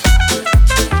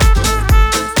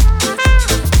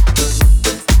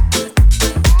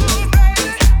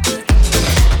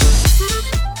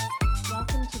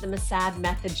Massad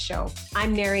Method Show.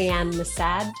 I'm Marianne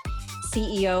Massad,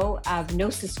 CEO of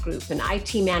Gnosis Group, an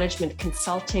IT management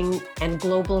consulting and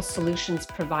global solutions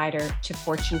provider to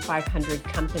Fortune 500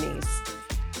 companies.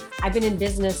 I've been in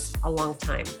business a long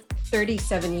time,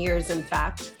 37 years in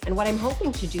fact, and what I'm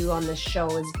hoping to do on this show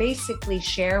is basically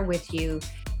share with you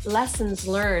lessons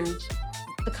learned,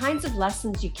 the kinds of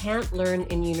lessons you can't learn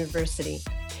in university.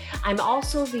 I'm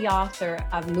also the author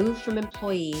of Move from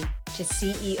Employee to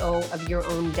CEO of Your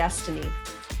Own Destiny.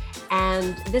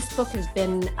 And this book has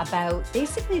been about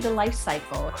basically the life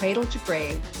cycle, cradle to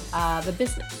grave, the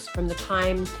business, from the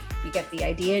time you get the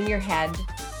idea in your head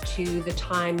to the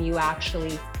time you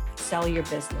actually sell your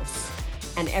business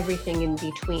and everything in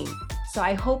between. So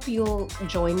I hope you'll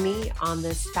join me on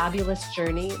this fabulous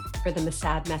journey for the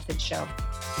Massad Method Show.